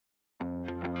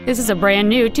This is a brand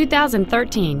new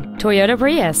 2013 Toyota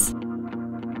Prius.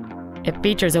 It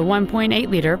features a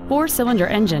 1.8-liter four-cylinder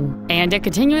engine and a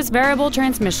continuous variable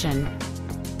transmission.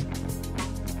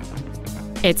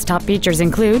 Its top features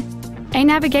include a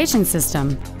navigation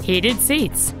system, heated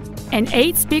seats, an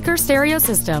 8-speaker stereo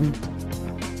system,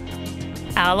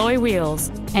 alloy wheels,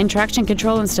 and traction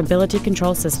control and stability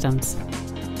control systems.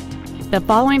 The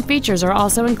following features are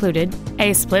also included: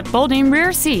 a split folding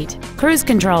rear seat, cruise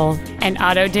control, an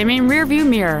auto-dimming rear-view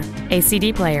mirror, a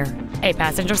CD player, a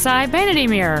passenger side vanity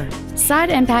mirror, side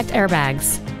impact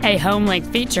airbags, a home link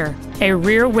feature, a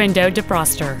rear window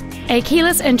defroster, a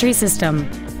keyless entry system,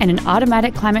 and an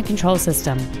automatic climate control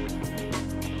system.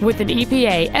 With an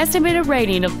EPA estimated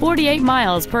rating of 48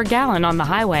 miles per gallon on the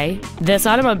highway, this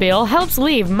automobile helps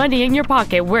leave money in your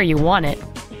pocket where you want it.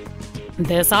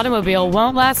 This automobile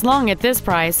won't last long at this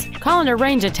price. Call and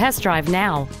arrange a test drive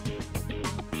now.